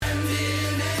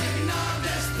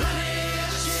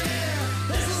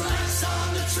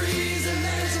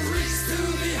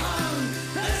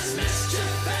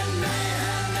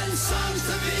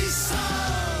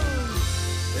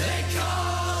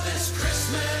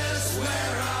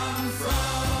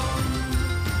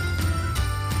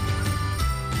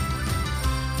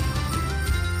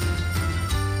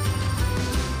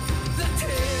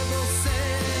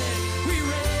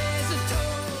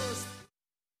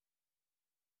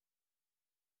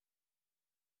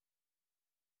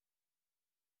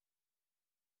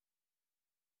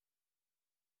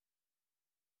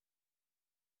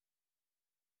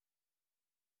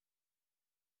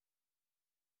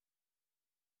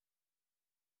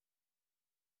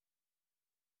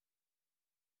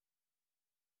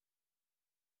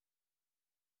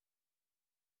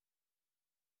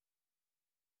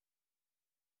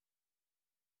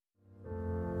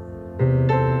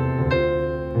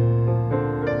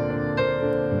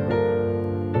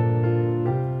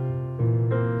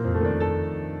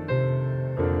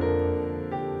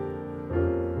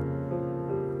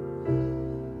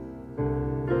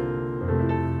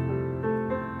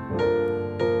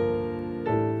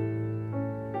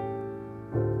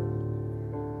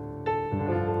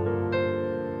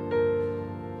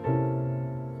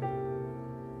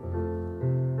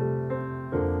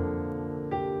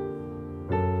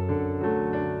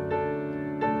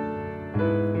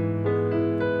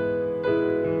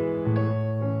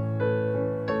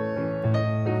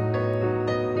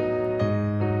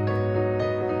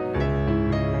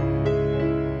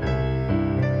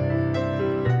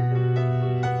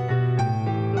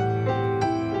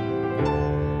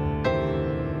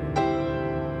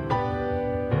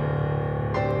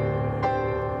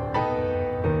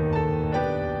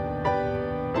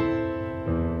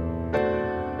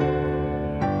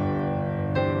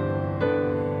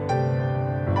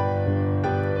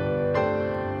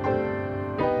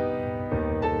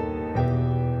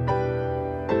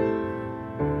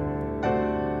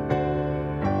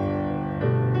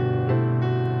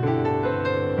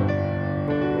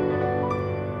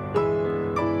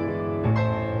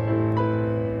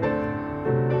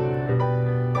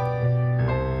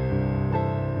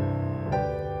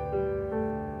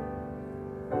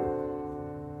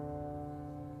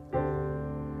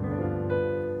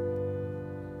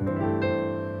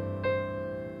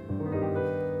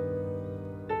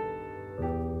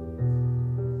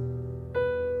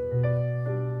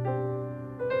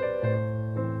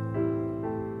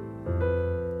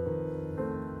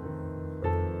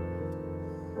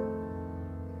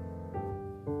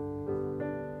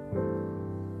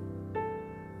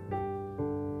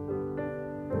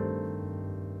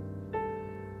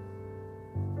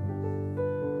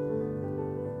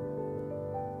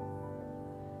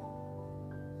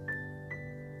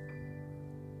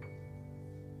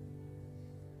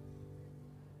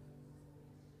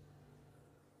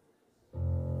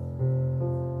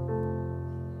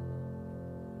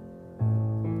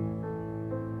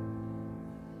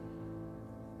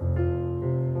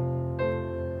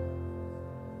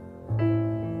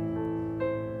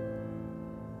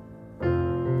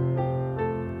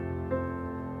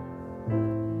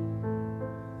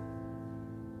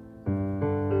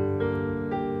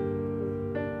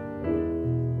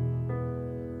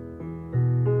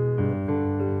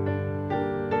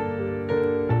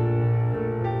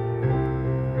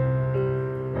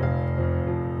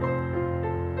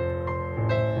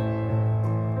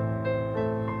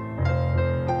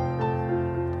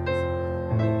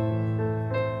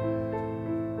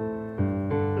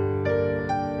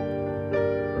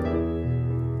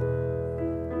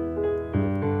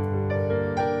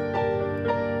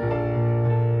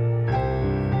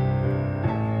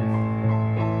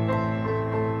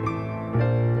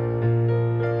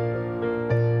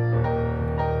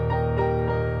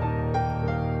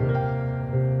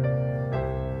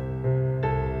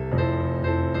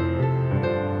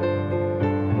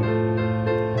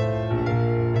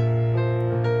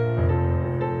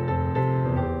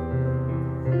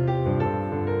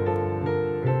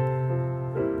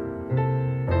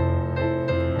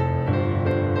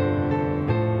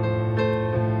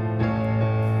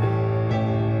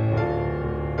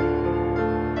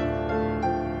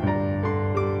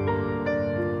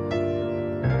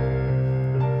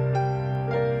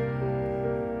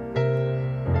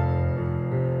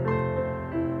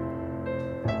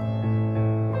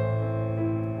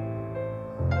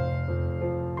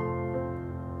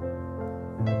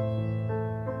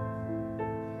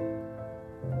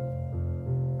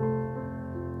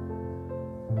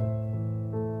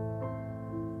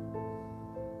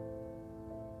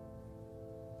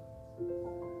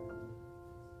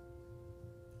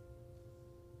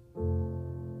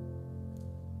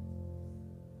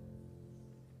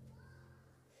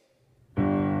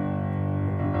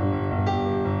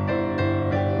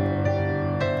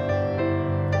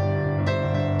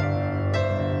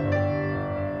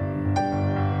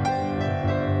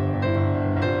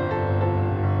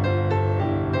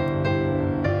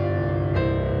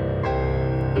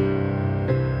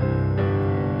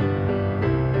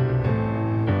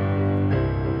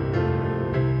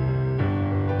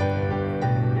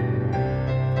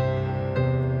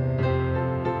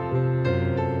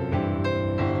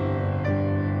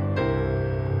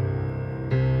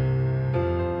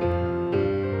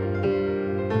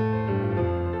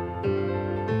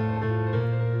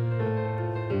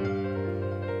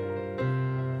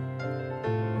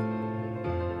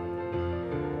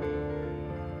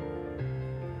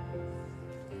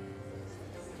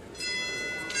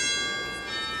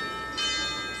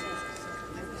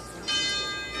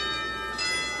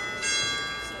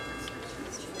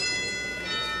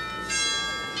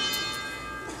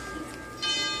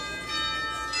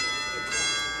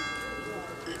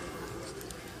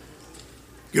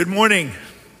Good morning.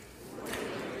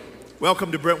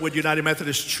 Welcome to Brentwood United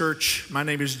Methodist Church. My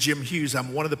name is Jim Hughes.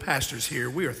 I'm one of the pastors here.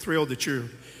 We are thrilled that you're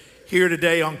here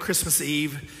today on Christmas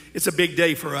Eve. It's a big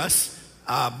day for us,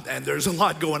 and there's a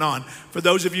lot going on. For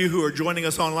those of you who are joining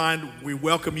us online, we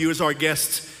welcome you as our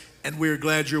guests, and we're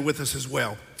glad you're with us as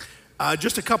well.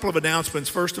 Just a couple of announcements.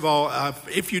 First of all,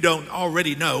 if you don't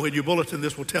already know, in your bulletin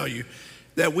this will tell you,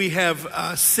 that we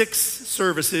have 6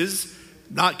 services,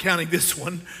 not counting this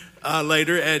one,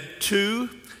 later at 2.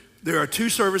 There are 2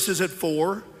 services at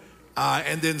 4,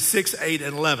 and then 6, 8,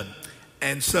 and 11.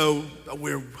 And so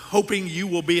we're hoping you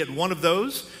will be at one of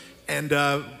those and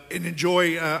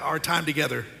enjoy our time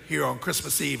together here on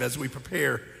Christmas Eve as we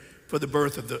prepare for the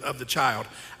birth of the child.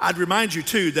 I'd remind you,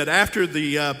 too, that after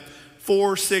the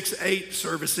 4, 6, 8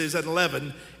 services at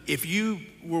 11, if you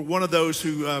were one of those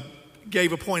who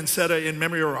gave a poinsettia in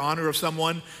memory or honor of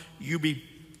someone, you be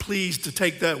pleased to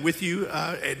take that with you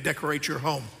and decorate your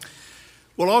home.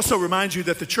 We'll also remind you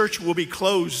that the church will be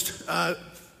closed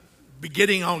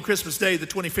beginning on Christmas Day, the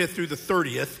 25th through the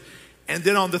 30th. And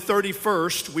then on the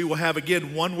 31st, we will have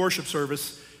again one worship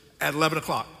service at 11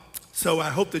 o'clock. So I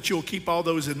hope that you'll keep all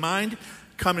those in mind.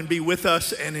 Come and be with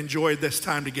us and enjoy this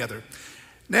time together.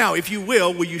 Now, if you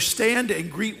will you stand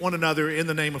and greet one another in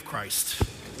the name of Christ?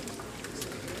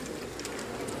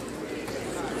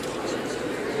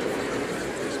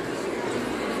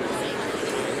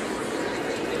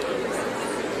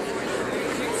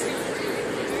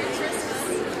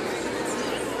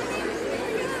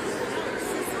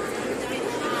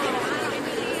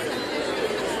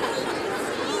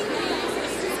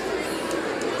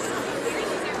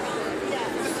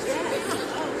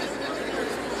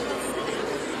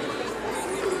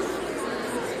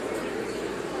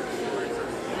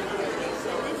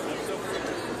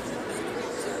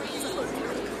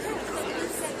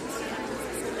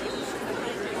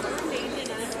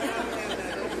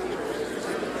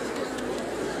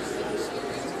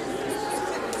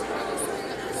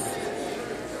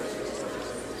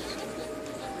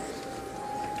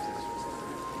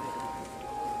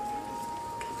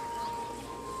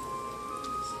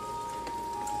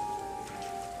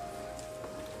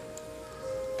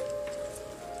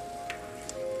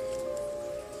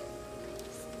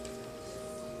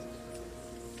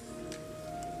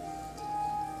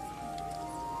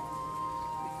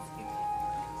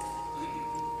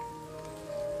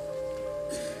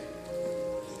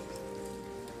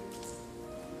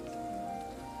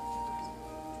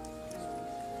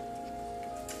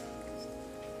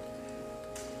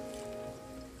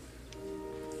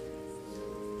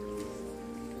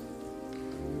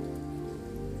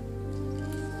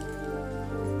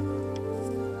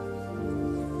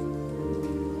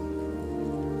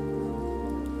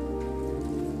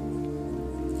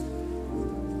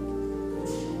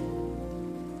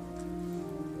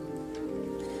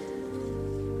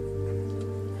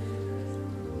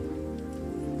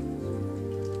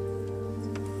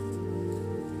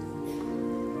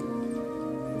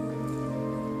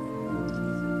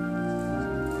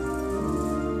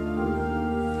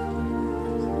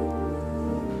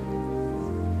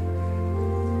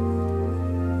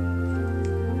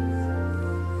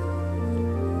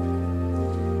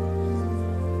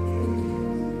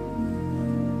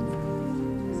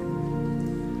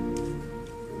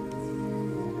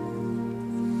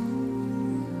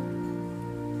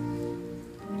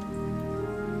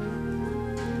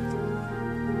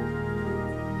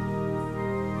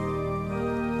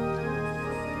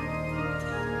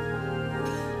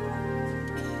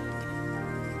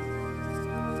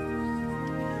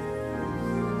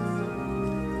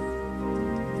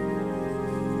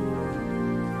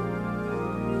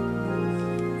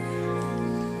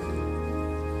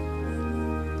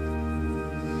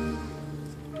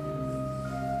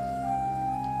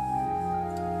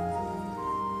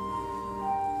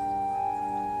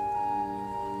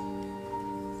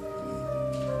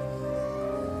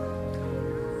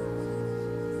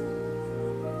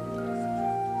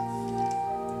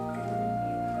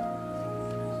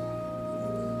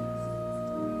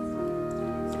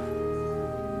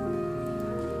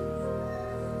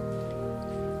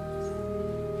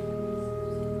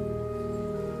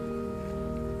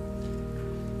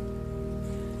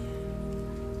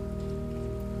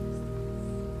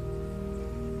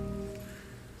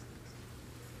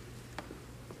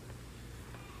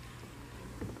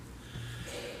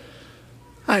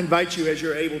 I invite you, as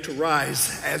you're able, to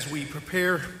rise as we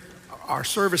prepare our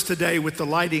service today with the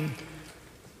lighting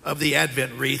of the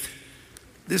Advent wreath.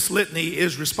 This litany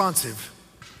is responsive.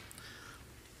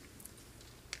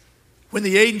 When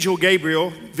the angel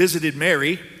Gabriel visited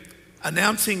Mary,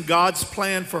 Announcing God's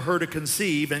plan for her to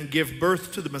conceive and give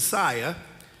birth to the Messiah,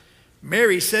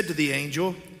 Mary said to the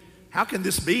angel, "How can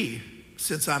this be,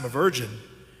 since I'm a virgin?"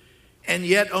 And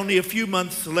yet, only a few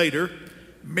months later,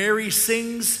 Mary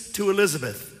sings to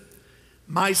Elizabeth,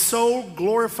 "My soul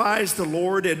glorifies the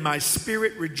Lord, and my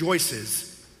spirit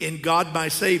rejoices in God my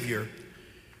Savior,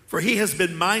 for he has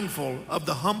been mindful of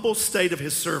the humble state of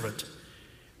his servant.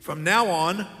 From now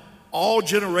on, all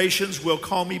generations will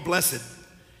call me blessed,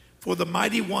 for the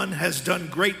Mighty One has done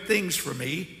great things for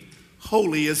me.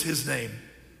 Holy is his name."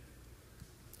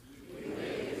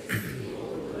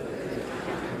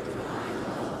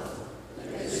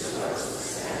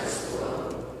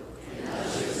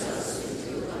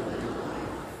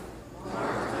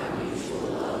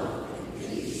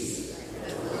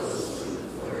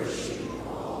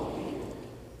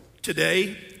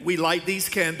 Today, we light these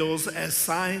candles as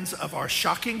signs of our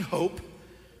shocking hope,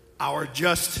 our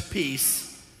just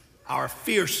peace, our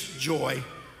fierce joy,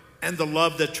 and the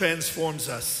love that transforms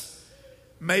us.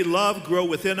 May love grow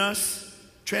within us,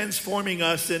 transforming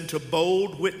us into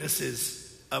bold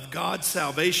witnesses of God's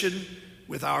salvation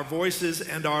with our voices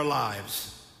and our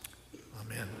lives.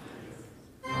 Amen.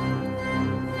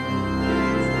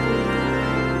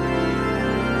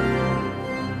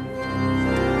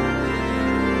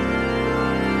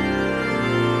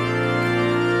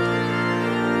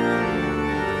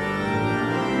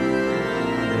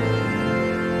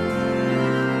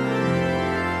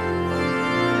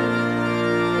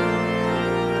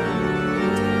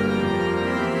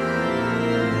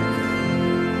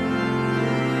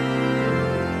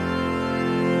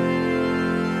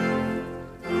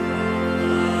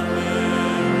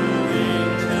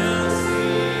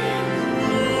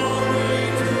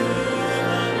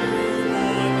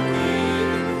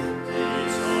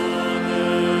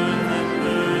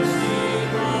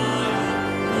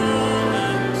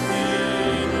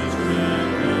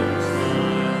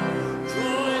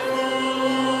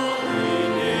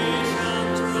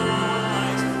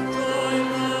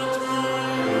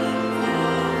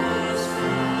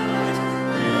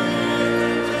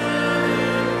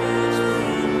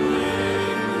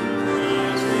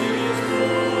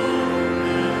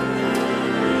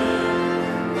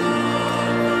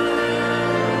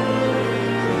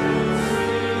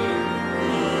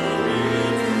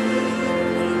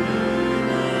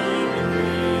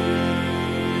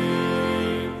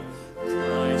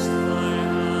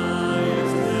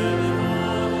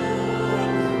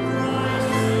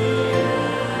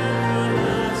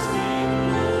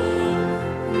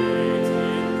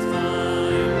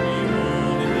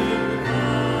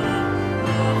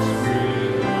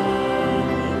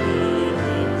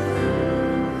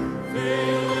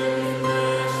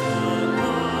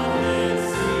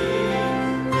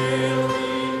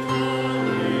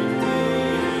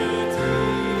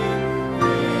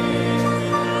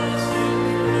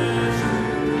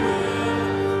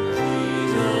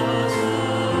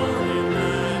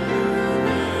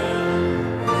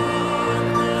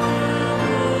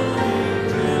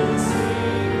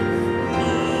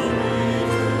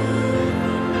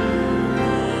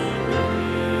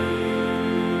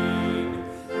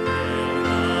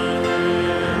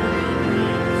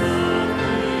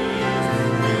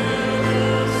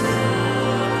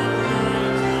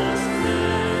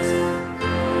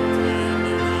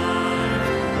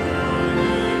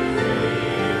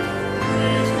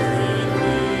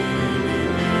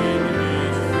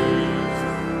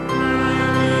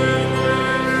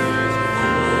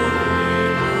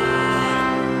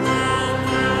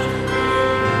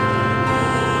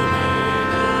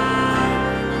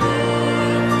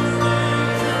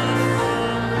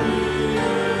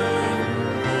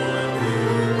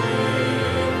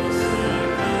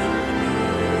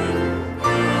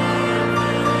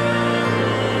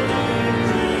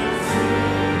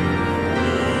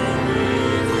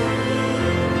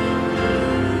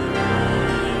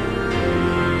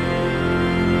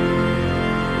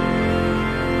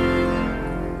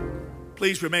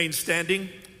 Please remain standing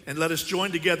and let us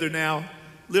join together now,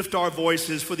 lift our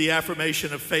voices for the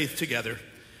affirmation of faith together.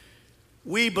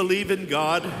 We believe in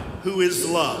God, who is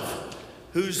love,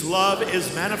 whose love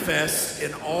is manifest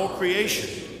in all creation,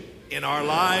 in our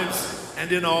lives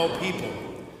and in all people.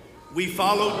 We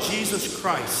follow Jesus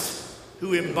Christ,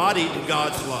 who embodied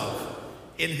God's love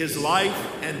in his life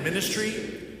and ministry,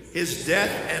 his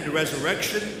death and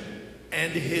resurrection,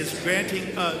 and his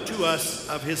granting to us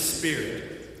of his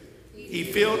Spirit. He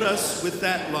filled us with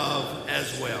that love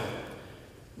as well.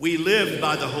 We live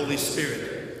by the Holy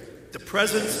Spirit, the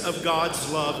presence of God's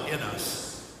love in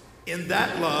us. In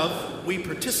that love, we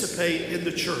participate in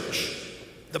the church,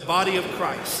 the body of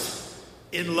Christ,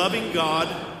 in loving God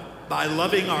by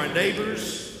loving our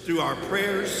neighbors through our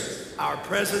prayers, our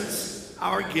presence,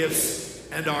 our gifts,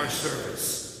 and our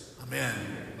service.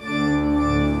 Amen.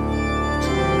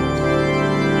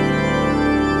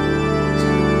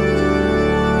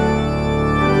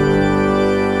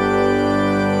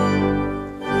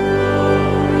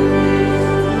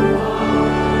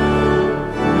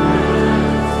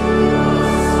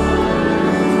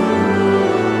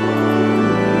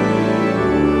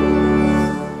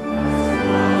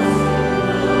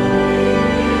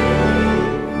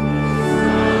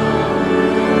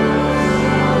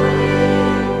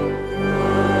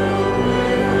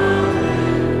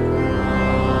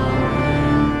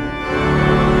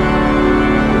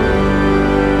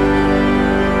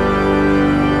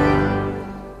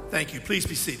 Please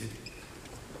be seated.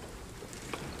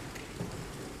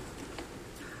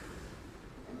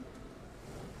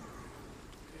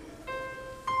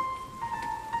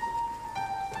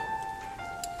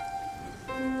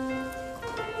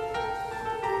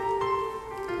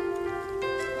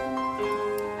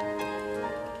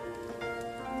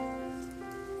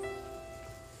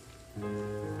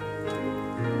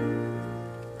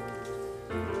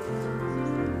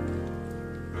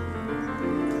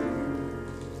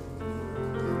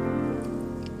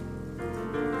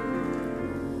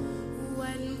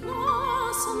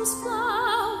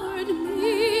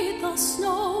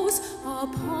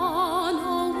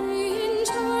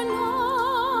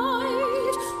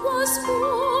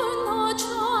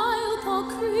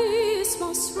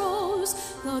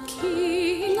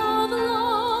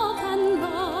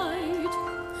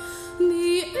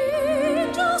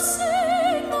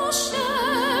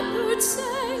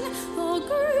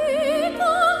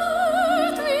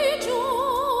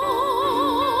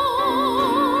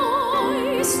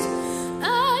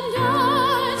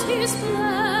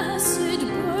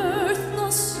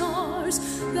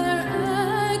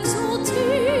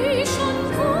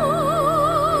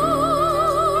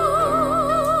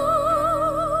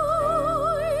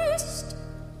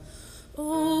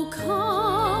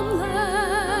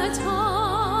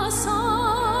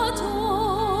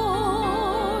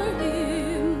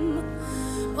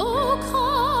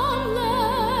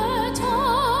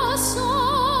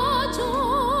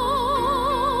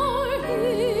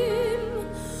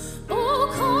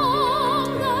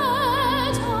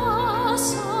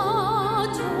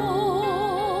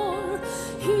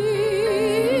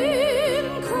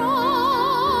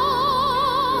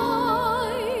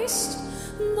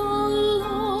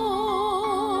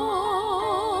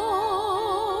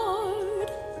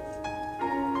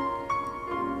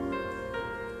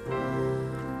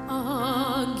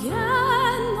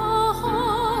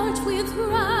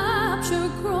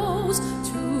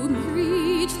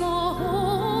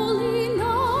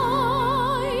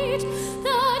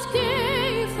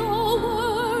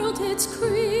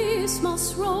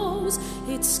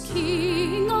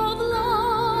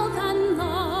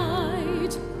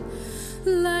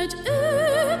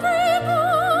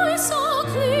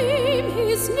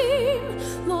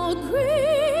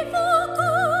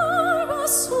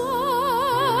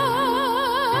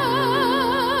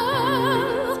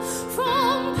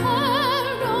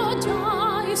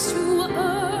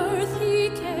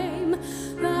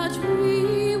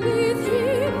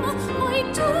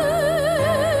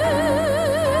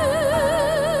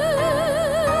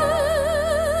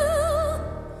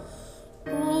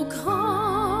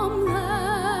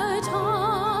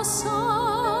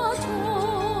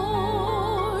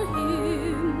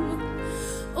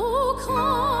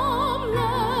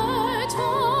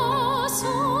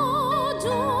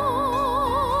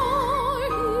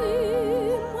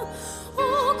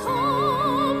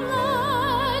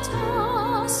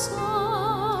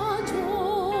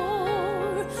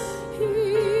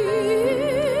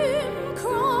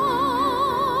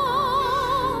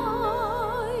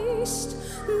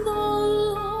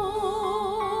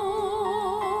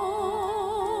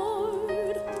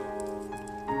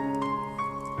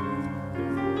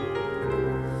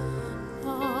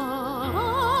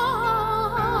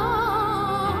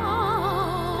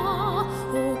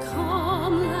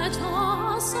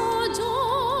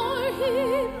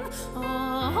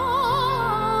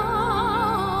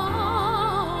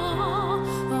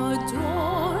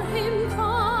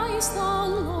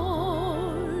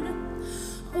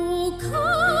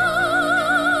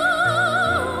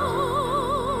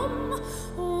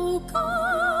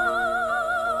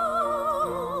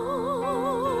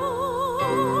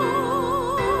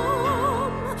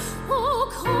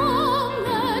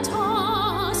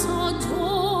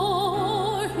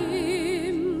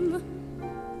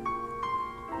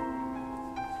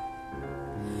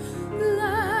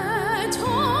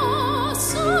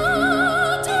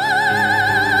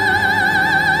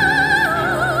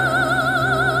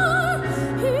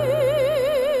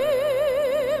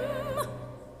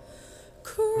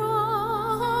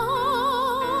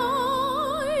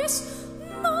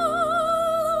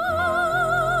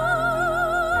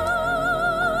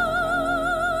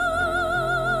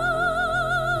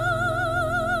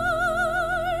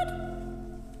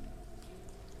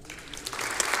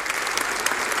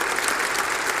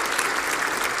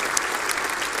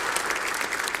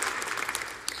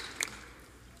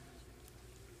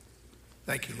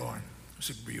 Thank you, Lauren. This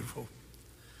is beautiful.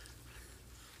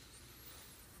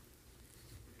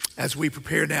 As we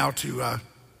prepare now to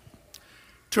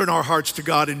turn our hearts to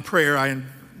God in prayer, I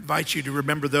invite you to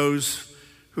remember those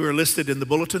who are listed in the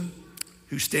bulletin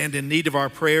who stand in need of our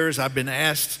prayers. I've been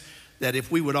asked that if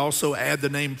we would also add the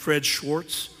name Fred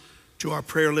Schwartz to our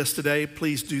prayer list today,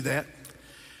 please do that.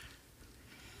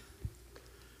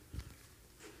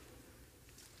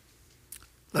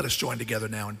 Let us join together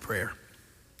now in prayer.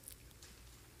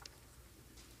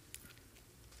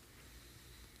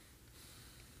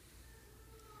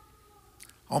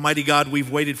 Almighty God,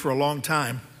 we've waited for a long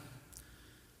time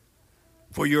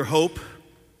for your hope,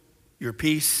 your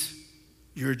peace,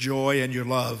 your joy, and your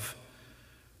love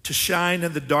to shine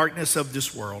in the darkness of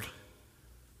this world.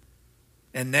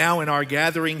 And now in our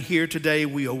gathering here today,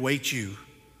 we await you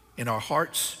in our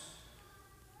hearts,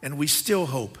 and we still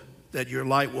hope that your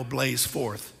light will blaze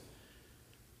forth,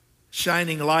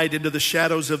 shining light into the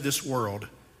shadows of this world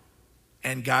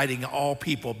and guiding all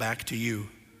people back to you.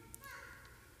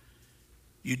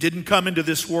 You didn't come into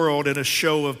this world in a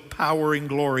show of power and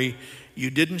glory.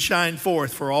 You didn't shine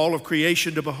forth for all of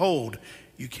creation to behold.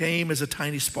 You came as a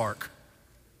tiny spark,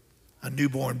 a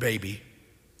newborn baby.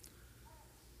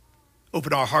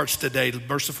 Open our hearts today,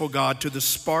 merciful God, to the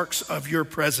sparks of your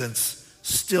presence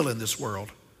still in this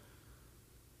world.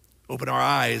 Open our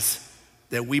eyes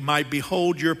that we might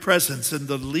behold your presence in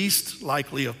the least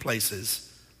likely of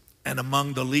places and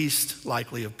among the least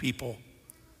likely of people.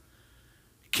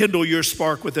 Kindle your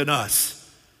spark within us,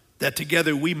 that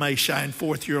together we may shine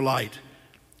forth your light,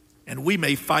 and we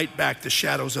may fight back the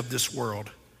shadows of this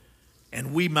world,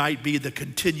 and we might be the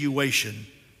continuation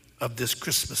of this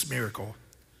Christmas miracle.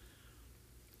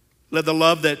 Let the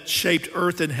love that shaped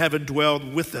earth and heaven dwell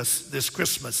with us this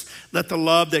Christmas. Let the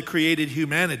love that created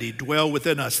humanity dwell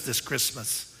within us this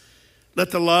Christmas.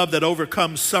 Let the love that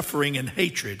overcomes suffering and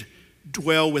hatred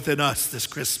dwell within us this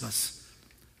Christmas.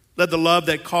 Let the love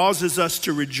that causes us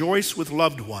to rejoice with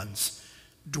loved ones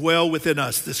dwell within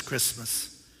us this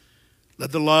Christmas.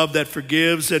 Let the love that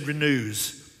forgives and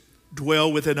renews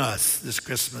dwell within us this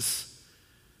Christmas.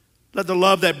 Let the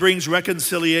love that brings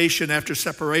reconciliation after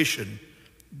separation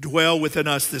dwell within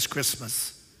us this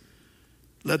Christmas.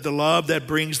 Let the love that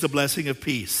brings the blessing of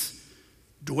peace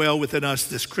dwell within us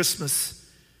this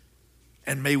Christmas,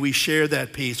 and may we share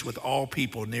that peace with all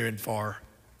people near and far.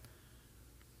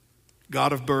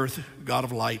 God of birth, God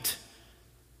of light,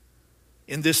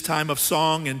 in this time of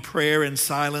song and prayer and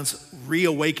silence,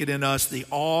 reawaken in us the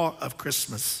awe of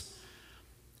Christmas.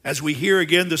 As we hear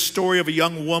again the story of a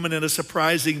young woman and a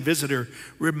surprising visitor,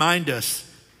 remind us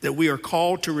that we are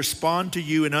called to respond to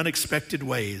you in unexpected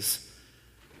ways.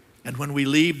 And when we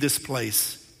leave this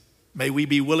place, may we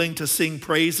be willing to sing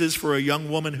praises for a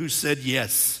young woman who said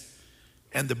yes,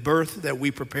 and the birth that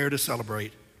we prepare to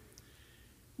celebrate.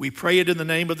 We pray it in the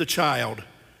name of the child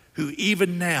who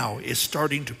even now is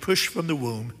starting to push from the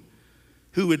womb,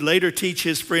 who would later teach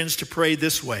his friends to pray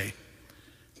this way: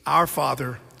 Our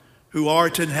Father, who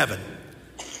art in heaven,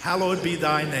 hallowed be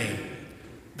thy name.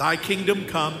 Thy kingdom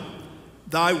come,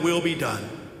 thy will be done,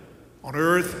 on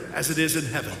earth as it is in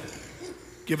heaven.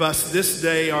 Give us this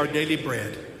day our daily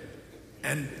bread,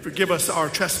 and forgive us our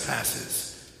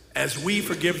trespasses, as we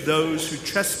forgive those who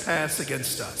trespass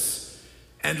against us.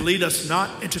 And lead us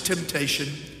not into temptation,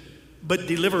 but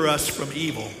deliver us from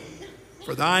evil.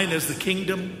 For thine is the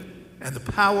kingdom and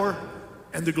the power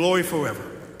and the glory forever.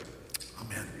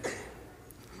 Amen.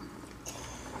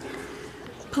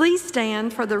 Please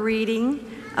stand for the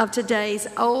reading of today's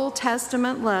Old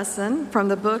Testament lesson from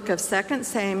the book of 2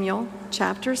 Samuel,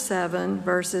 chapter 7,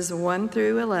 verses 1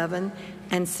 through 11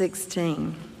 and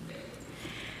 16.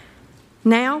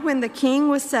 Now when the king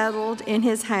was settled in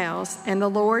his house, and the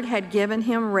Lord had given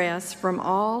him rest from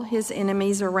all his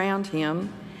enemies around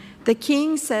him, the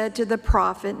king said to the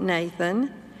prophet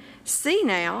Nathan, "See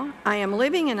now, I am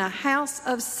living in a house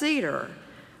of cedar,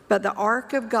 but the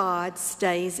ark of God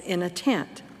stays in a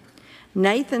tent."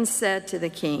 Nathan said to the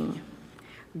king,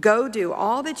 "Go do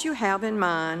all that you have in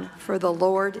mind, for the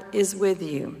Lord is with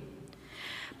you."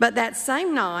 But that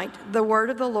same night the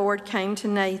word of the Lord came to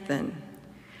Nathan,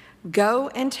 "Go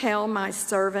and tell my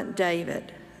servant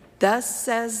David, thus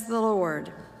says the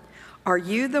Lord, are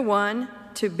you the one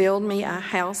to build me a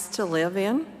house to live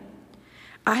in?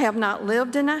 I have not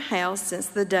lived in a house since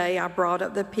the day I brought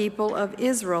up the people of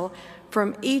Israel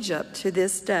from Egypt to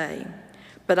this day,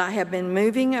 but I have been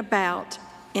moving about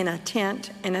in a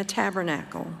tent and a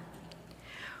tabernacle.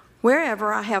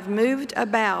 Wherever I have moved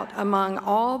about among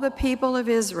all the people of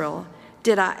Israel,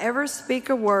 did I ever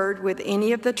speak a word with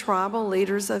any of the tribal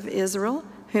leaders of Israel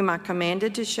whom I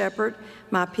commanded to shepherd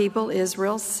my people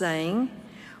Israel, saying,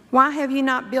 Why have you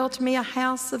not built me a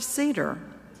house of cedar?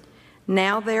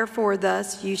 Now therefore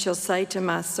thus you shall say to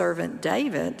my servant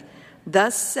David,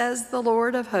 Thus says the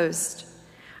Lord of hosts,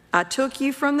 I took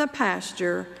you from the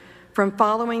pasture, from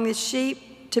following the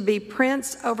sheep, to be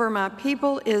prince over my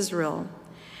people Israel.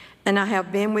 And I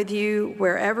have been with you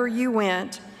wherever you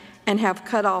went, and have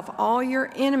cut off all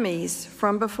your enemies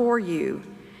from before you.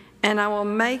 And I will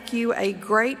make you a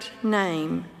great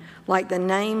name, like the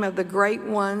name of the great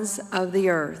ones of the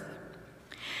earth.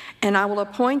 And I will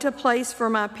appoint a place for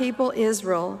my people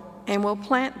Israel, and will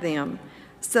plant them,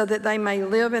 so that they may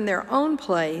live in their own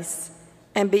place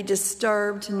and be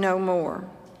disturbed no more.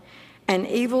 And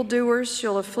evildoers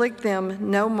shall afflict them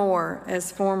no more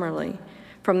as formerly.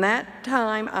 From that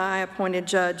time I appointed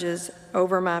judges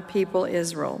over my people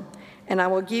Israel, and I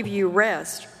will give you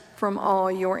rest from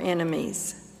all your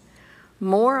enemies.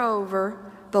 Moreover,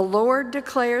 the Lord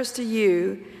declares to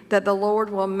you that the Lord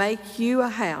will make you a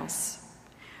house.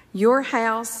 Your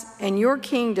house and your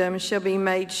kingdom shall be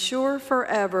made sure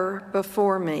forever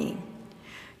before me.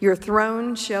 Your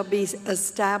throne shall be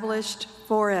established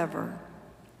forever.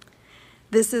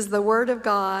 This is the word of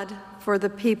God for the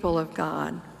people of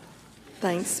God.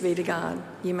 Thanks be to God.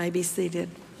 You may be seated.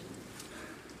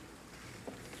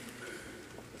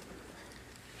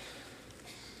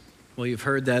 Well, you've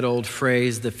heard that old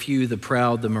phrase, the few, the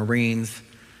proud, the Marines.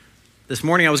 This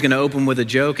morning I was going to open with a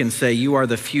joke and say, you are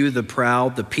the few, the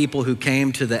proud, the people who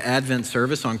came to the Advent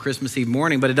service on Christmas Eve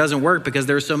morning, but it doesn't work because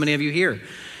there are so many of you here.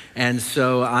 And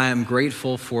so I am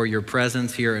grateful for your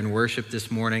presence here in worship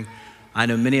this morning. I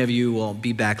know many of you will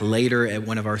be back later at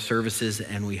one of our services,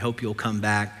 and we hope you'll come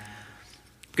back.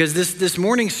 Because this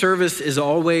morning's service is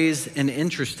always an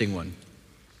interesting one.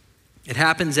 It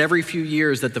happens every few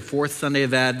years that the fourth Sunday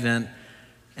of Advent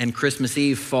and Christmas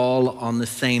Eve fall on the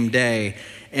same day.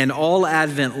 And all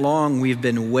Advent long, we've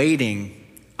been waiting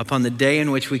upon the day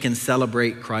in which we can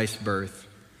celebrate Christ's birth.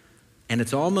 And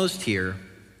it's almost here,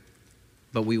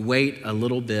 but we wait a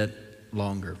little bit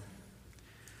longer.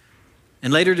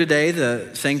 And later today,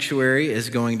 the sanctuary is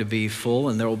going to be full,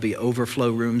 and there will be overflow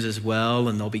rooms as well,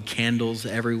 and there'll be candles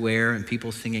everywhere and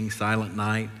people singing Silent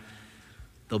Night.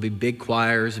 There'll be big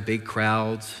choirs, big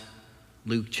crowds.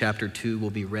 Luke chapter 2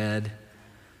 will be read.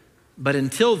 But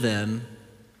until then,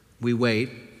 we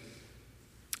wait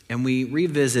and we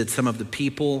revisit some of the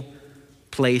people,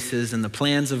 places, and the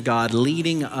plans of God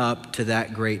leading up to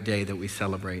that great day that we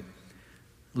celebrate,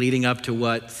 leading up to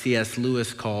what C.S.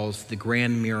 Lewis calls the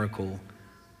grand miracle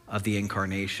of the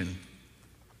incarnation.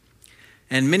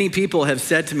 And many people have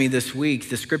said to me this week,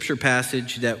 the scripture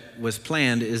passage that was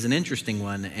planned is an interesting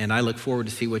one, and I look forward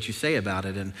to see what you say about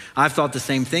it. And I've thought the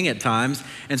same thing at times,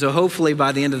 and so hopefully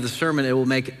by the end of the sermon, it will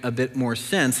make a bit more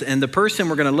sense. And the person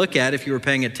we're going to look at, if you were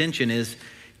paying attention, is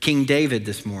King David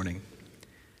this morning.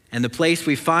 And the place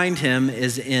we find him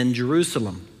is in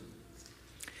Jerusalem.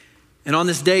 And on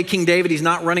this day, King David, he's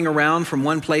not running around from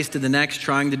one place to the next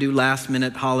trying to do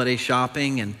last-minute holiday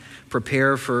shopping and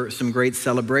prepare for some great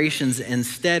celebrations.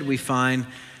 Instead, we find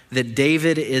that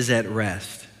David is at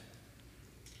rest.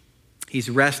 He's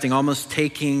resting, almost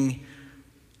taking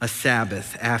a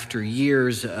Sabbath after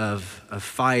years of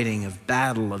fighting, of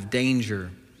battle, of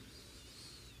danger.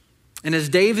 And as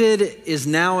David is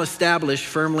now established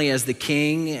firmly as the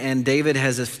king, and David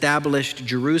has established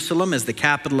Jerusalem as the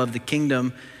capital of the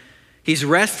kingdom, he's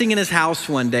resting in his house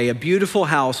one day, a beautiful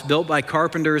house built by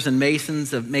carpenters and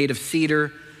masons made of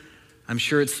cedar. I'm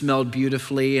sure it smelled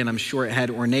beautifully, and I'm sure it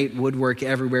had ornate woodwork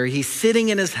everywhere. He's sitting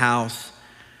in his house,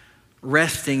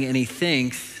 resting, and he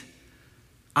thinks,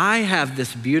 I have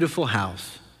this beautiful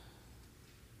house,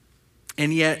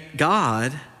 and yet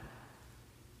God,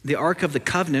 the Ark of the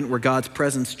Covenant where God's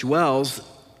presence dwells,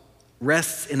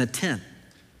 rests in a tent.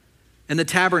 In the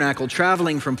tabernacle,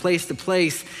 traveling from place to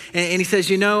place. And he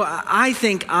says, I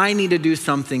think I need to do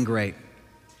something great.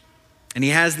 And he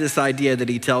has this idea that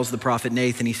he tells the prophet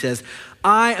Nathan. He says,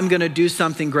 I am going to do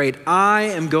something great. I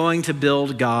am going to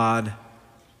build God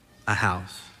a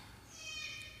house.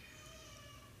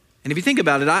 And if you think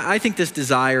about it, I think this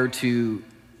desire to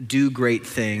do great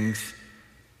things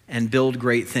and build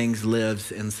great things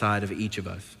lives inside of each of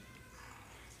us.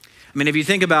 I mean, if you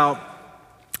think about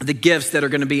the gifts that are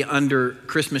going to be under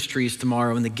Christmas trees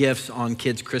tomorrow and the gifts on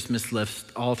kids' Christmas lists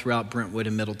all throughout Brentwood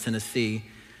and Middle Tennessee,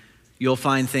 you'll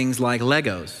find things like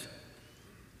Legos.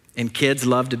 And kids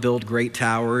love to build great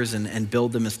towers and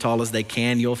build them as tall as they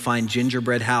can. You'll find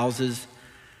gingerbread houses.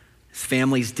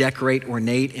 Families decorate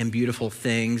ornate and beautiful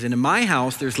things. And in my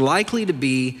house, there's likely to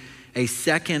be a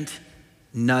second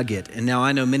nugget. And now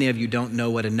I know many of you don't know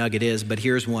what a nugget is, but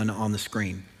here's one on the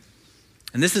screen.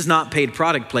 And this is not paid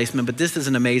product placement, but this is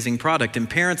an amazing product, and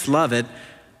parents love it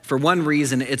for one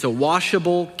reason. It's a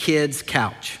washable kids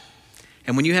couch.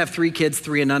 And when you have 3 kids,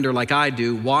 3 and under like I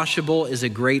do, washable is a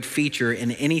great feature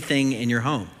in anything in your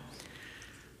home.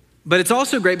 But it's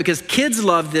also great because kids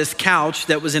love this couch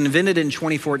that was invented in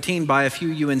 2014 by a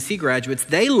few UNC graduates.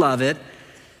 They love it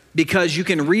because you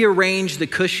can rearrange the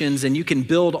cushions and you can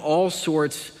build all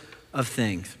sorts of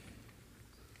things.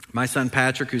 My son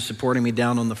Patrick, who's supporting me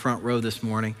down on the front row this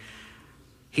morning,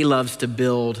 he loves to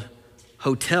build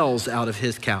hotels out of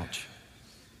his couch.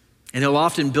 And he'll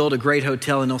often build a great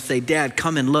hotel and he'll say, "Dad,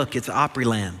 come and look, it's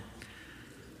Opryland."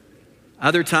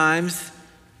 Other times,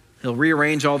 he'll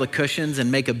rearrange all the cushions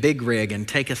and make a big rig and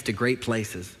take us to great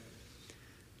places.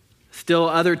 Still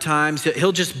other times,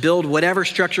 he'll just build whatever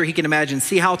structure he can imagine,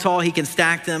 see how tall he can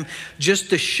stack them, just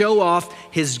to show off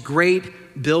his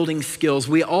great building skills.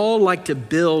 We all like to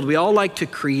build, we all like to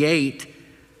create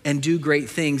and do great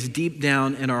things deep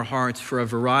down in our hearts for a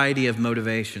variety of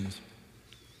motivations.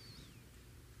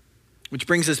 Which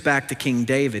brings us back to King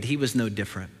David. He was no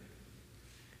different.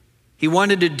 He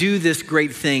wanted to do this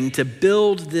great thing, to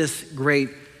build this great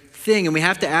thing, and we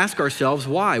have to ask ourselves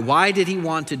why. Why did he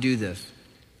want to do this?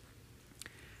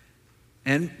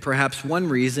 And perhaps one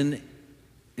reason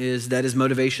is that his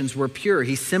motivations were pure.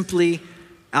 He simply,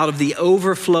 out of the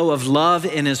overflow of love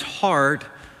in his heart,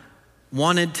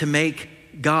 wanted to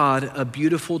make God a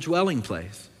beautiful dwelling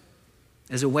place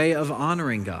as a way of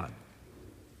honoring God.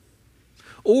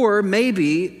 Or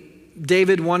maybe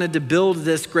David wanted to build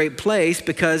this great place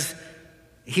because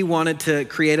he wanted to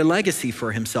create a legacy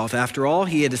for himself. After all,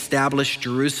 he had established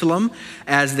Jerusalem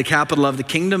as the capital of the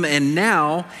kingdom, and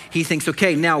now he thinks,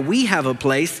 okay, now we have a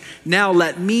place. Now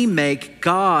let me make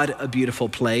God a beautiful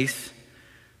place.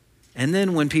 And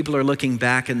then when people are looking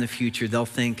back in the future, they'll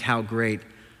think how great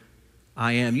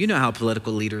I am. You know how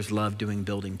political leaders love doing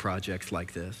building projects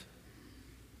like this.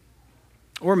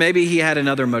 Or maybe he had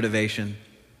another motivation.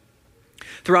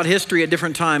 Throughout history, at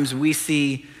different times, we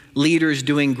see leaders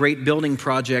doing great building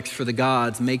projects for the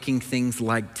gods, making things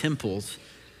like temples,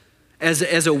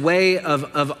 as a way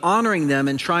of honoring them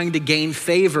and trying to gain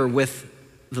favor with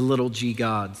the little g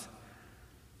gods.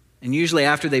 And usually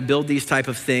after they build these type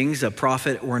of things, a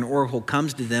prophet or an oracle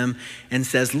comes to them and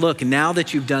says, look, now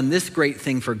that you've done this great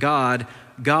thing for God,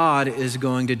 God is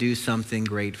going to do something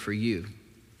great for you.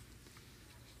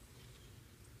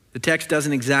 The text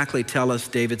doesn't exactly tell us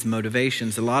David's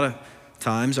motivations. A lot of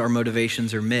times our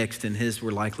motivations are mixed, and his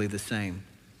were likely the same.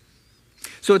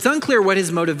 So it's unclear what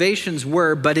his motivations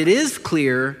were, but it is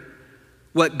clear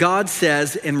what God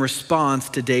says in response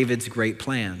to David's great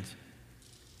plans.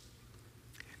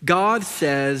 God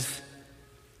says,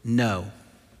 no.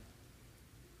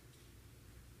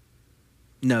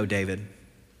 No, David.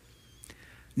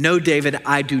 No, David,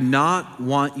 I do not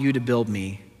want you to build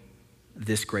me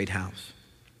this great house.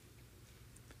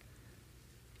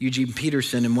 Eugene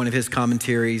Peterson, in one of his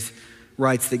commentaries,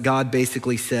 writes that God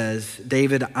basically says,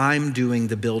 David, I'm doing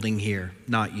the building here,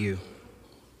 not you.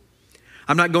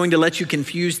 I'm not going to let you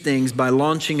confuse things by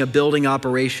launching a building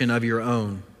operation of your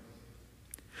own.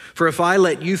 For if I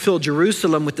let you fill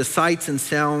Jerusalem with the sights and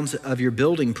sounds of your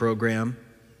building program,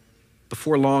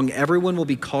 before long, everyone will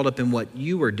be caught up in what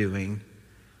you are doing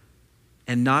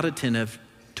and not attentive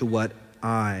to what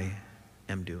I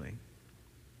am doing.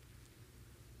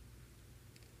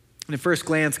 And at first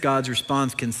glance, God's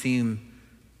response can seem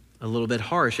a little bit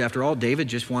harsh. After all, David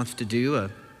just wants to do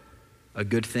a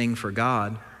good thing for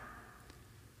God.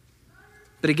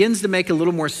 But it begins to make a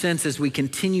little more sense as we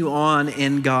continue on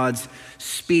in God's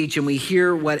speech and we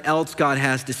hear what else God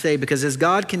has to say. Because as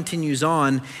God continues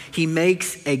on, he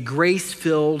makes a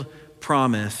grace-filled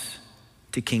promise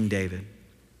to King David.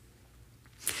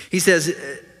 He says,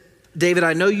 David,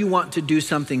 I know you want to do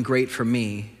something great for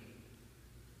me.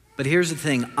 But here's the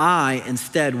thing, I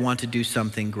instead want to do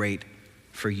something great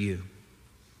for you.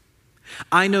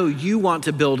 I know you want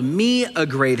to build me a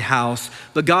great house,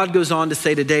 but God goes on to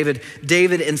say to David,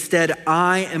 David, instead,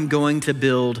 I am going to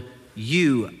build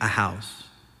you a house.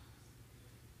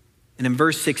 And in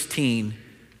verse 16,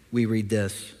 we read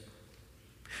this.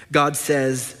 God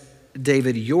says,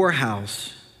 David, your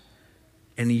house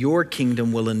and your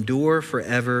kingdom will endure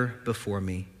forever before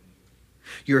me.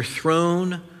 Your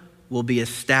throne will be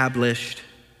established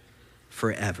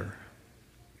forever.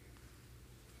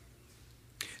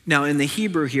 Now, in the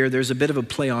Hebrew here, there's a bit of a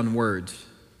play on words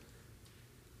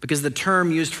because the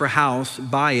term used for house,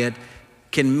 bayit,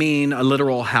 can mean a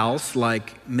literal house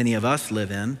like many of us live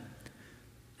in,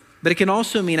 but it can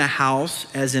also mean a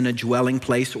house as in a dwelling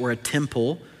place or a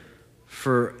temple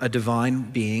for a divine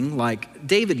being like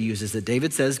David uses it.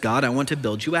 David says, God, I want to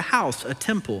build you a house, a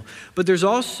temple. But there's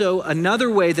also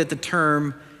another way that the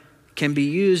term can be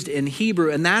used in Hebrew,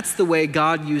 and that's the way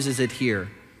God uses it here.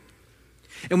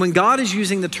 And when God is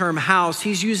using the term house,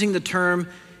 he's using the term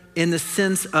in the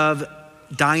sense of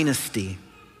dynasty.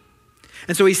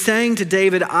 And so he's saying to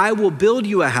David, I will build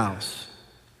you a house.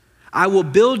 I will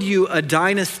build you a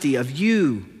dynasty of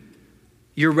you,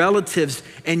 your relatives,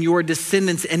 and your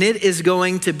descendants. And it is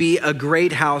going to be a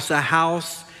great house, a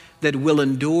house that will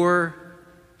endure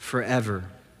forever.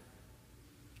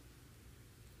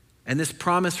 And this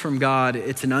promise from God,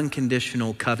 it's an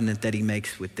unconditional covenant that he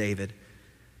makes with David.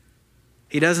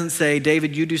 He doesn't say,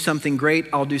 David, you do something great,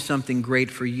 I'll do something great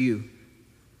for you.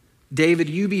 David,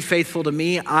 you be faithful to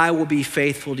me, I will be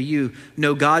faithful to you.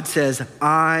 No, God says,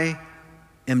 I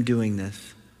am doing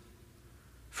this.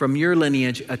 From your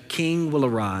lineage, a king will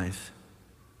arise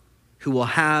who will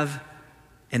have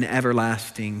an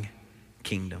everlasting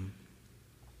kingdom.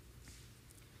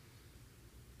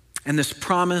 And this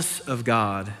promise of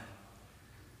God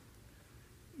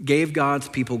gave God's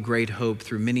people great hope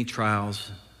through many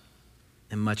trials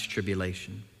and much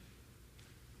tribulation.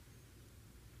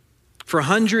 For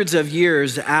hundreds of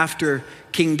years after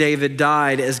King David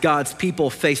died, as God's people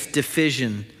faced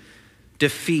division,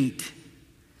 defeat,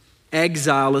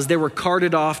 exile, as they were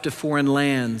carted off to foreign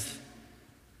lands,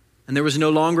 and there was no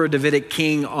longer a Davidic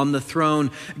king on the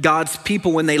throne, God's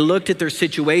people, when they looked at their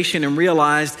situation and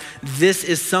realized this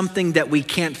is something that we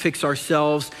can't fix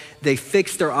ourselves, they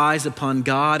fixed their eyes upon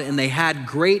God, and they had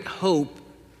great hope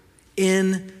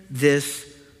in this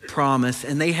promise,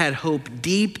 and they had hope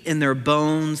deep in their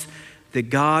bones that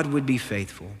God would be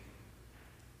faithful.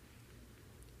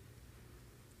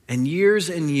 And years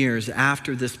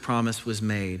after this promise was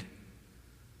made,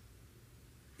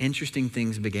 interesting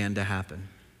things began to happen.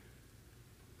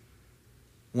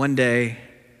 One day,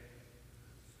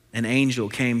 an angel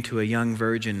came to a young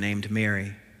virgin named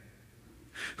Mary,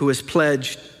 who was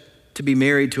pledged to be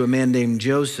married to a man named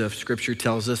Joseph, scripture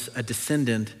tells us, a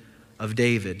descendant of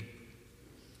David.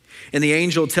 And the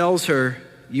angel tells her,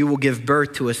 you will give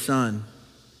birth to a son.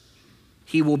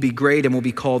 He will be great and will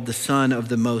be called the Son of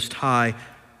the Most High.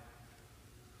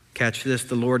 Catch this,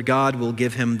 the Lord God will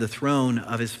give him the throne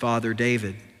of his father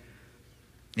David,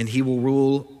 and he will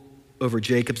rule over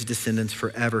Jacob's descendants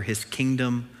forever. His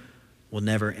kingdom will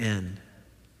never end.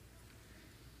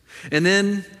 And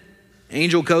then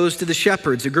angel goes to the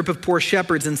shepherds, a group of poor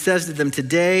shepherds, and says to them,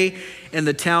 today in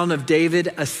the town of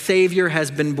David, a Savior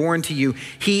has been born to you.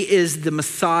 He is the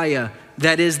Messiah,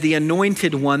 that is the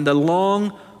anointed one, the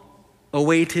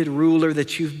long-awaited ruler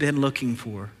that you've been looking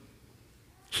for.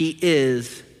 He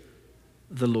is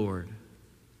the Lord.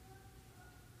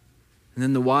 And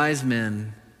then the wise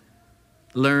men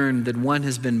learned that one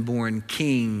has been born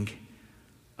King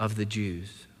of the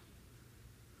Jews.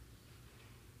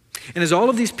 And as all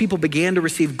of these people began to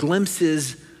receive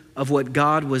glimpses of what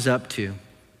God was up to,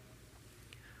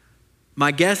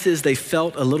 my guess is they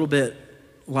felt a little bit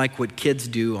like what kids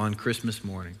do on Christmas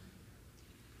morning.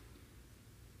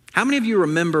 How many of you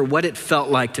remember what it felt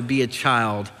like to be a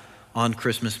child on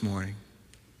Christmas morning?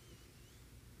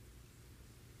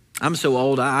 I'm so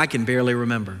old, I can barely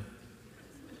remember.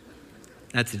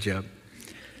 That's a joke.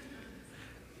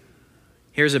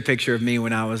 Here's a picture of me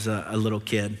when I was a little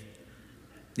kid.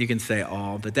 You can say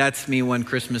all, but that's me one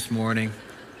Christmas morning.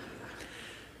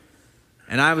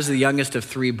 And I was the youngest of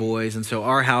three boys, and so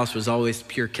our house was always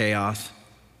pure chaos.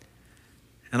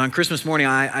 And on Christmas morning,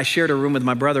 I shared a room with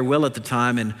my brother Will at the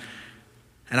time, and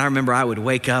I remember I would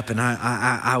wake up and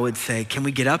I would say, can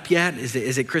we get up yet?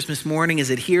 Is it Christmas morning? Is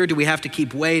it here? Do we have to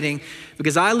keep waiting?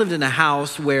 Because I lived in a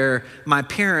house where my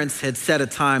parents had set a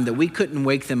time that we couldn't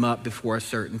wake them up before a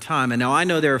certain time. And now I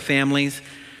know there are families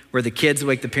where the kids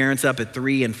wake the parents up at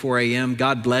 3 and 4 a.m.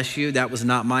 God bless you. That was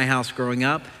not my house growing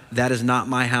up. That is not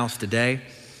my house today.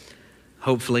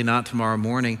 Hopefully not tomorrow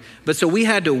morning. But so we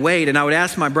had to wait, and I would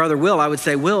ask my brother Will, I would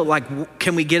say, Will,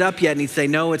 can we get up yet? And he'd say,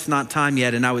 no, it's not time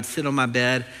yet. And I would sit on my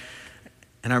bed,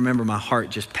 and I remember my heart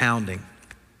just pounding,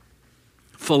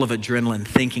 full of adrenaline,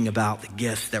 thinking about the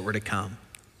gifts that were to come.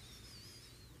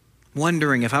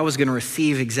 Wondering if I was going to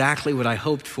receive exactly what I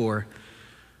hoped for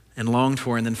and longed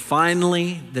for. And then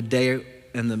finally, the day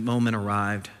and the moment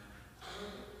arrived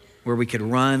where we could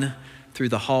run through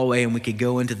the hallway and we could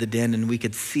go into the den and we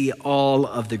could see all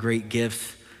of the great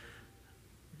gifts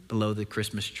below the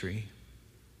Christmas tree.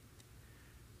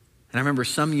 And I remember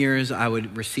some years I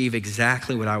would receive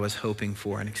exactly what I was hoping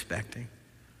for and expecting.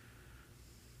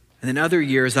 And then other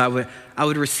years I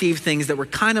would receive things that were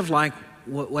kind of like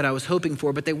what I was hoping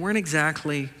for, but they weren't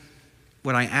exactly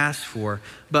what I asked for,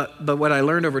 but what I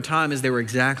learned over time is they were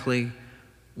exactly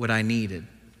what I needed.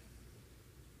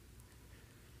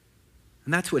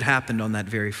 And that's what happened on that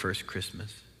very first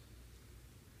Christmas.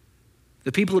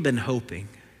 The people had been hoping.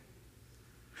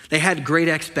 They had great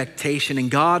expectation, and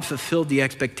God fulfilled the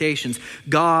expectations.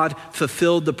 God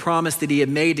fulfilled the promise that he had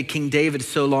made to King David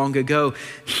so long ago.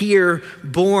 Here,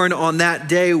 born on that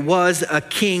day, was a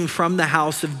king from the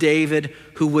house of David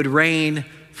who would reign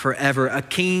forever, a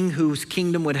king whose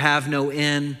kingdom would have no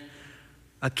end,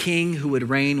 a king who would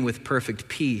reign with perfect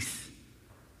peace,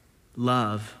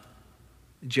 love,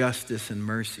 justice, and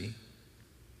mercy.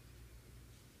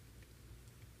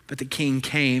 But the king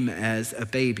came as a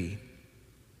baby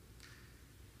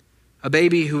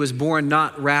who was born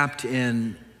not wrapped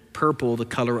in purple, the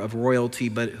color of royalty,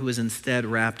 but who was instead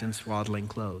wrapped in swaddling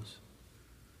clothes.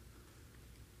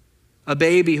 A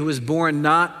baby who was born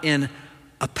not in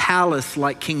a palace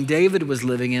like King David was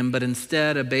living in, but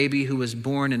instead a baby who was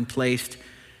born and placed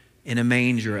in a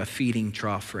manger, a feeding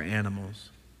trough for animals.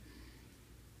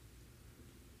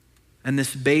 And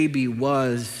this baby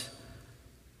was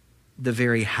the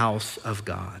very house of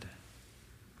God,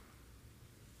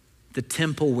 the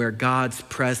temple where God's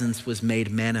presence was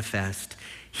made manifest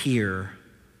here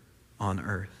on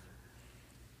earth.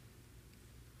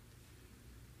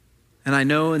 And I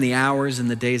know in the hours and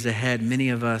the days ahead, many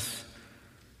of us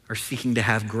are seeking to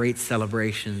have great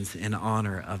celebrations in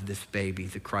honor of this baby,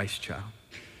 the Christ child.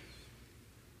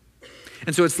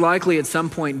 And so it's likely at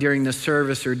some point during the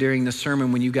service or during the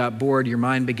sermon when you got bored, your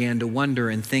mind began to wonder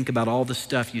and think about all the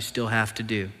stuff you still have to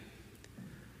do.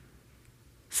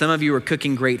 Some of you are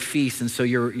cooking great feasts, and so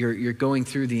you're going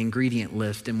through the ingredient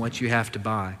list and what you have to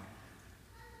buy.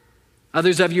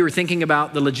 Others of you are thinking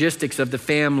about the logistics of the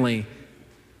family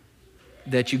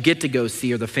that you get to go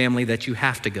see or the family that you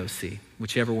have to go see,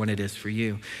 whichever one it is for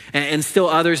you. And still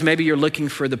others, maybe you're looking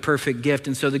for the perfect gift.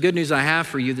 And so the good news I have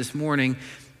for you this morning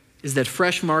is that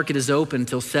Fresh Market is open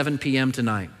until 7 p.m.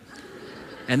 tonight.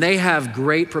 And they have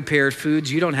great prepared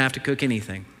foods. You don't have to cook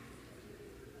anything.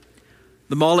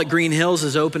 The mall at Green Hills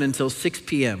is open until 6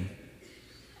 p.m.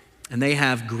 And they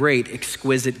have great,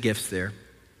 exquisite gifts there.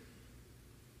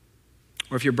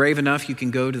 Or if you're brave enough, you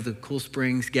can go to the Cool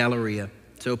Springs Galleria.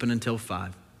 It's open until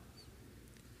 5.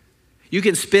 You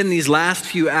can spend these last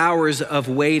few hours of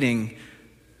waiting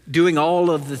doing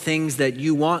all of the things that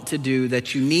you want to do,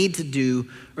 that you need to do,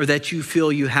 or that you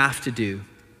feel you have to do.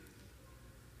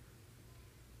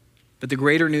 But the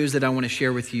greater news that I want to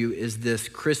share with you is this: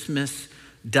 Christmas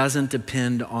doesn't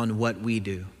depend on what we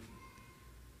do.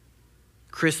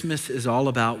 Christmas is all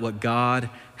about what God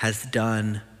has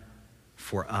done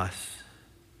for us.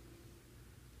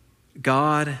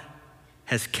 God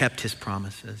has kept his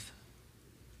promises.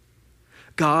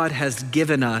 God has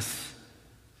given us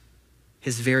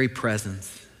his very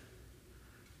presence.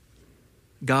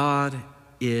 God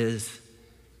is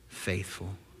faithful.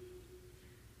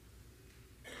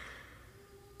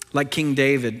 Like King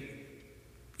David,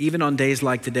 even on days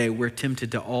like today, we're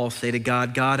tempted to all say to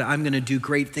God, God, I'm going to do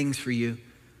great things for you.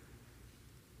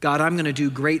 God, I'm going to do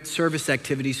great service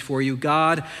activities for you.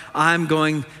 God, I'm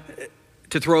going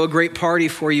to throw a great party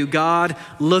for you. God,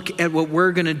 look at what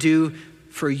we're going to do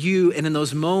for you. And in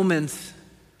those moments,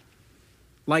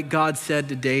 like God said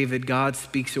to David, God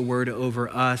speaks a word over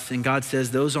us. And God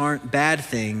says, those aren't bad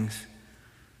things,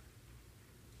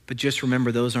 but just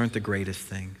remember, those aren't the greatest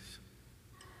things.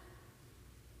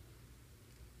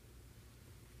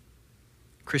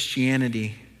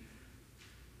 Christianity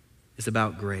is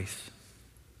about grace.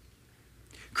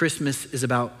 Christmas is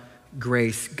about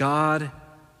grace. God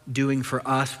doing for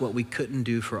us what we couldn't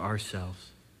do for ourselves.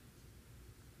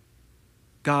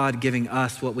 God giving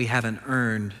us what we haven't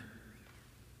earned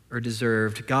or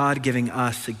deserved. God giving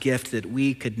us a gift that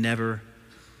we could never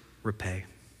repay.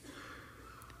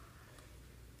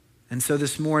 And so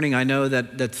this morning, I know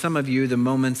that some of you, the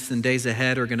moments and days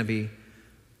ahead are going to be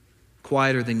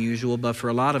quieter than usual, but for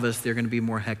a lot of us, they're going to be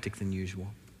more hectic than usual.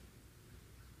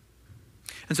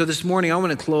 And so this morning, I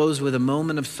want to close with a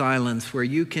moment of silence where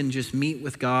you can just meet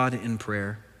with God in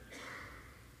prayer.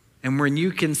 And when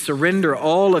you can surrender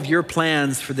all of your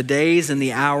plans for the days and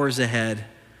the hours ahead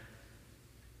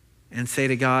and say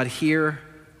to God, here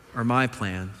are my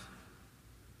plans,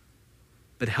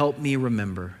 but help me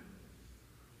remember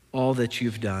all that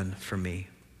you've done for me,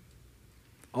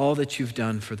 all that you've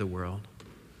done for the world.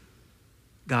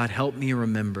 God, help me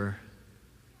remember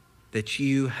that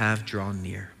you have drawn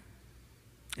near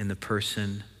in the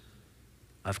person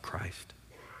of Christ.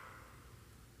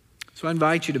 So I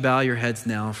invite you to bow your heads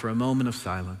now for a moment of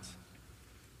silence.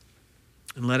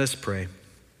 And let us pray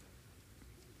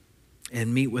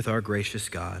and meet with our gracious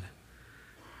God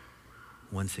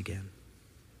once again.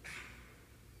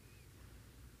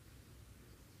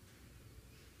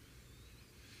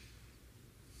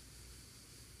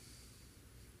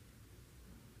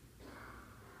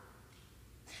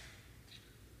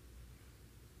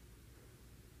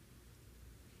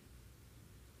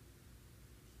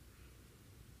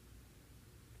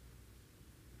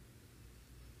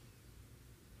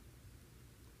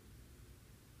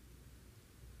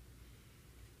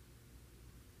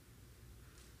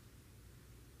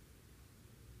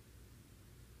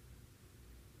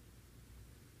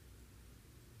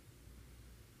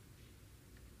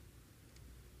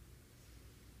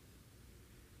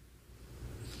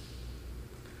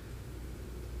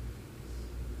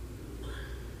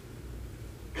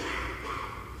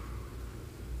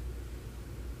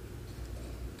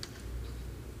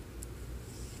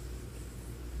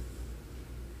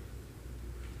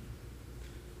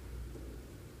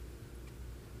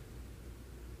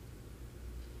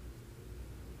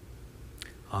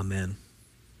 Amen.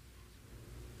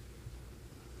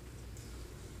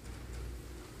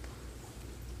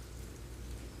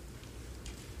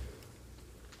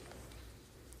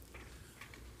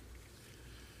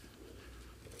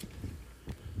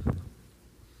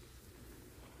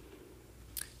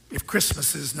 If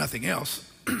Christmas is nothing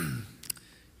else,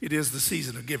 it is the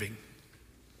season of giving.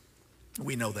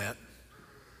 We know that.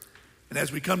 And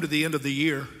as we come to the end of the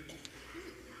year,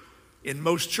 in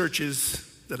most churches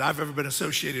that I've ever been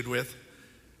associated with,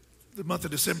 the month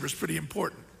of December is pretty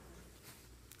important.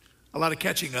 A lot of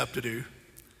catching up to do.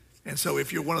 And so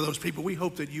if you're one of those people, we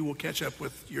hope that you will catch up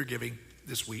with your giving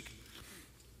this week.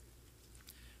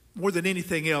 More than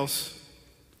anything else,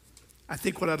 I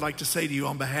think what I'd like to say to you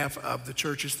on behalf of the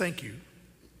church is thank you.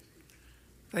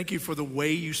 Thank you for the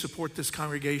way you support this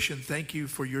congregation. Thank you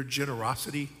for your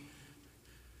generosity.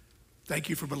 Thank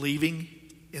you for believing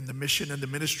in the mission and the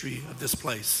ministry of this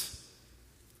place.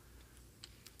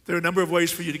 There are a number of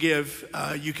ways for you to give.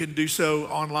 You can do so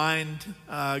online,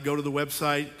 go to the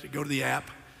website, go to the app.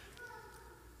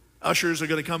 Ushers are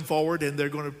going to come forward and they're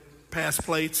going to pass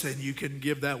plates and you can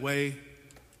give that way.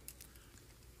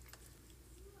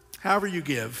 However you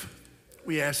give,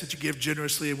 we ask that you give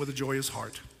generously and with a joyous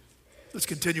heart. Let's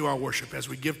continue our worship as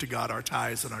we give to God our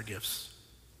tithes and our gifts.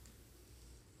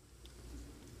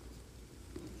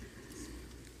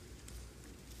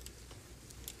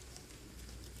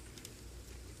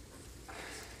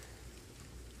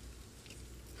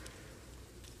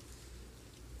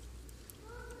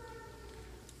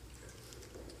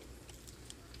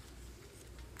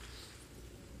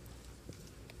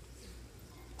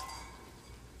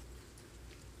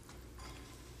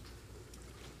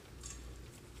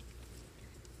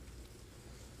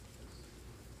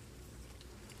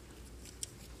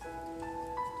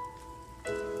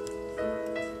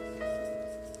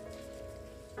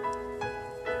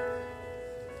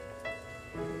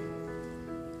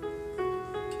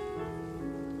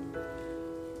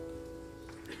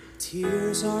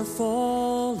 Tears are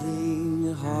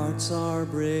falling, hearts are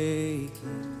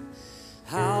breaking.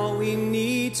 How we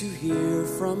need to hear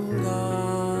from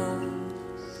God.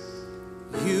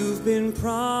 You've been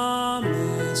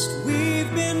promised, we've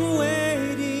been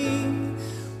waiting.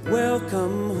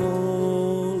 Welcome,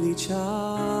 Holy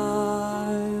Child.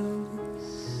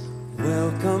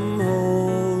 Welcome,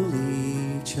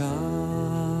 Holy Child.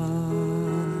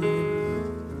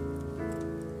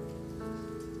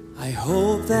 I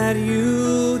hope that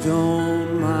you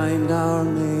don't mind our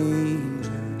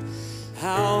manger.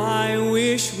 How I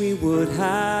wish we would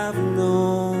have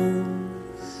known.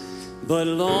 But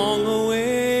long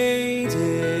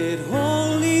awaited,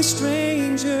 holy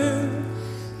stranger,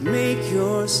 make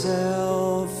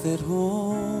yourself at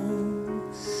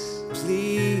home.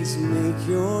 Please make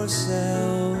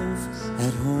yourself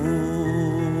at home.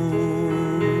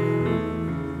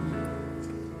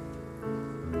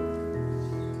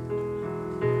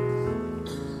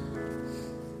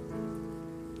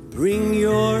 Bring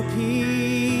your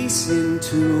peace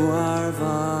into our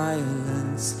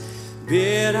violence.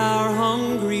 Bid our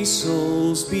hungry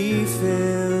souls be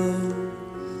filled.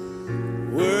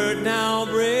 Word now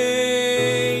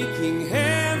breaking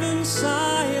heaven's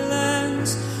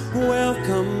silence.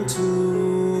 Welcome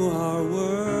to our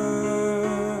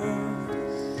world.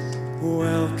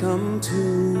 Welcome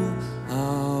to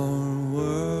our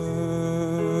world.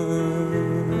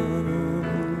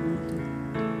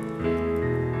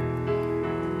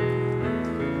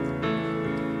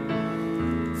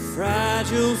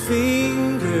 Fragile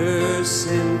fingers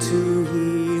sent to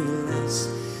heal us,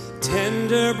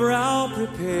 tender brow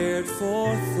prepared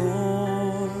for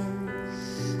thorn,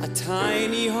 a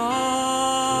tiny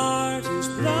heart whose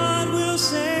blood will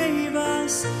save us.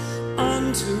 Christ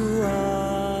unto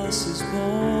us is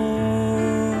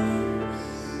born,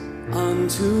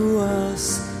 unto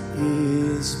us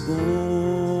is born.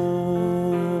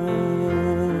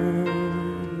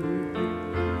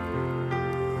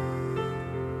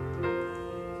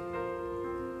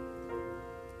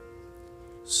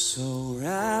 So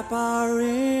wrap our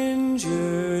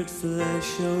injured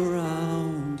flesh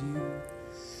around you,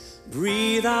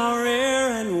 breathe our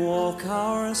air and walk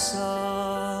our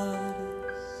sod,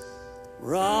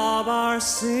 rob our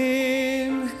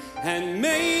sin and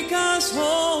make us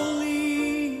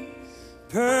holy,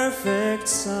 perfect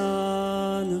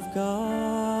Son of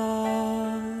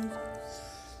God,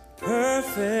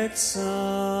 perfect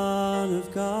Son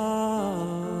of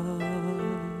God.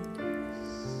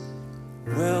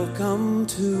 Welcome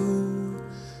to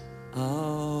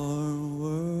our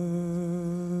world.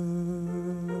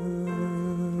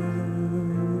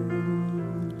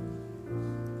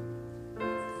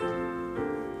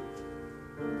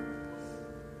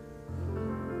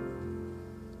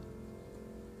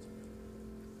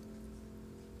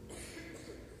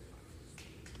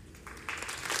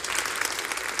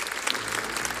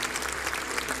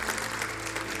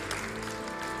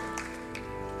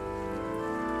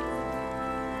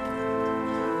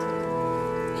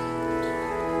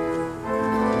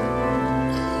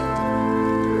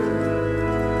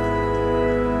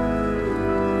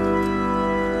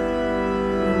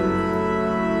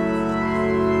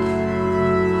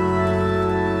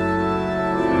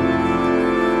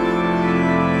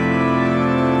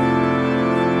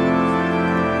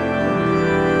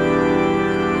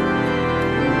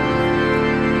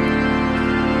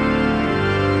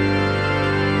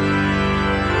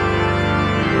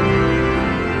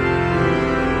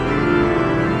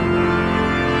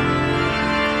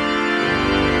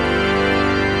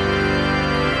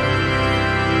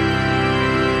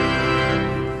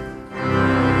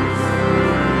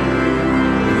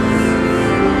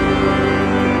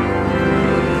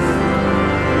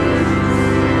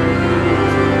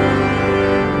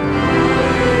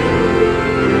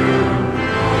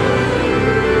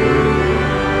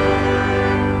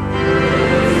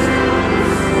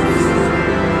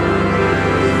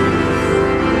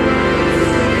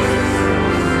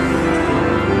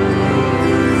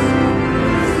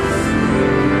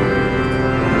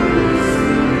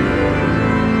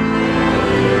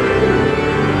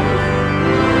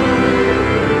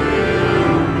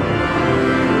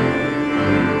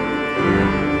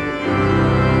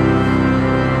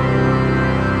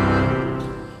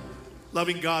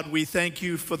 Loving God, we thank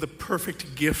you for the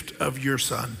perfect gift of your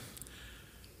Son.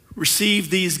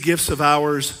 Receive these gifts of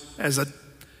ours as a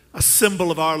symbol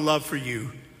of our love for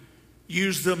you.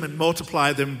 Use them and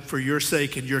multiply them for your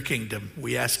sake and your kingdom.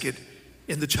 We ask it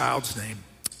in the child's name.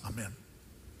 Amen.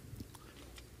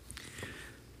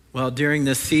 Well, during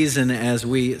this season, as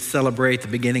we celebrate the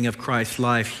beginning of Christ's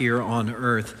life here on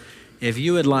earth, if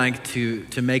you would like to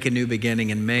make a new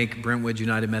beginning and make Brentwood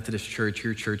United Methodist Church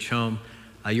your church home,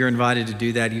 you're invited to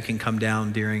do that. You can come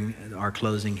down during our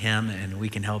closing hymn and we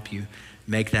can help you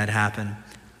make that happen.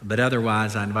 But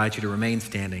otherwise, I invite you to remain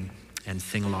standing and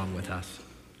sing along with us.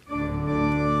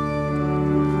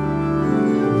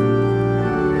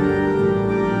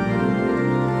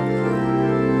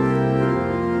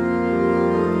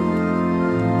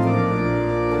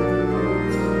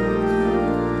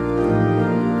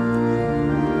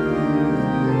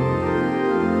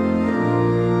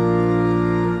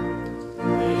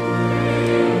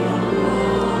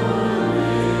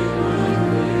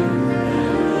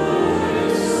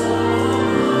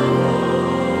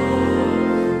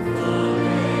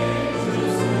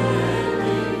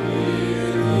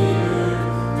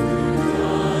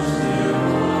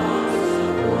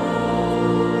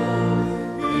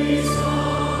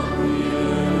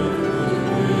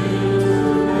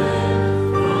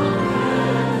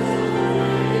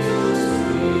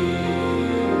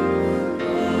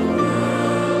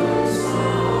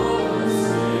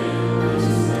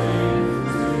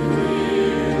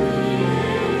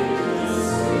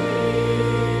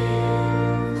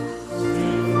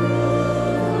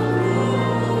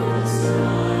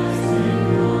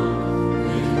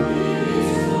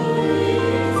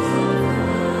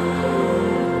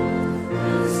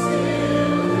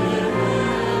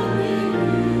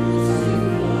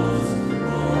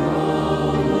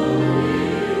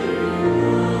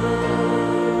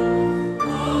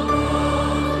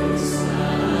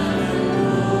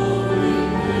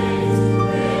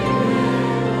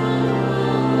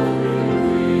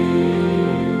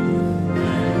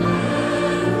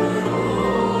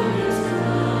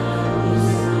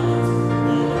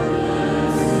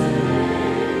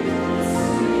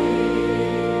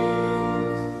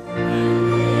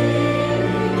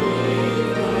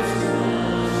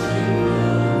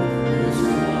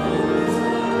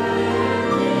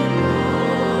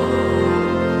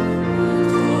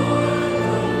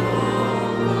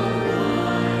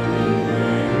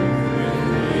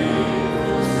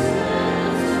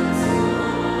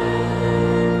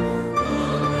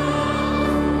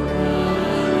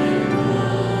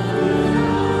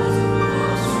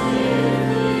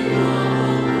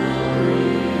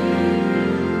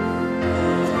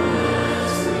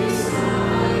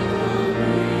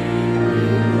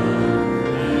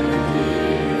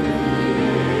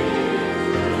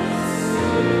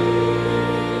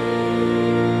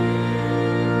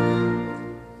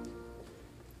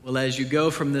 as you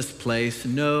go from this place,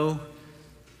 know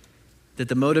that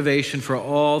the motivation for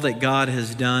all that God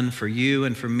has done for you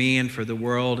and for me and for the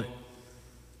world,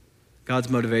 God's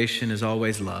motivation is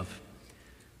always love.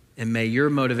 And may your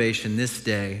motivation this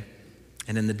day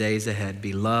and in the days ahead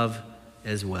be love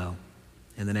as well.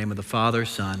 In the name of the Father,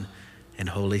 Son, and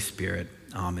Holy Spirit,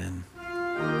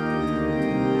 amen.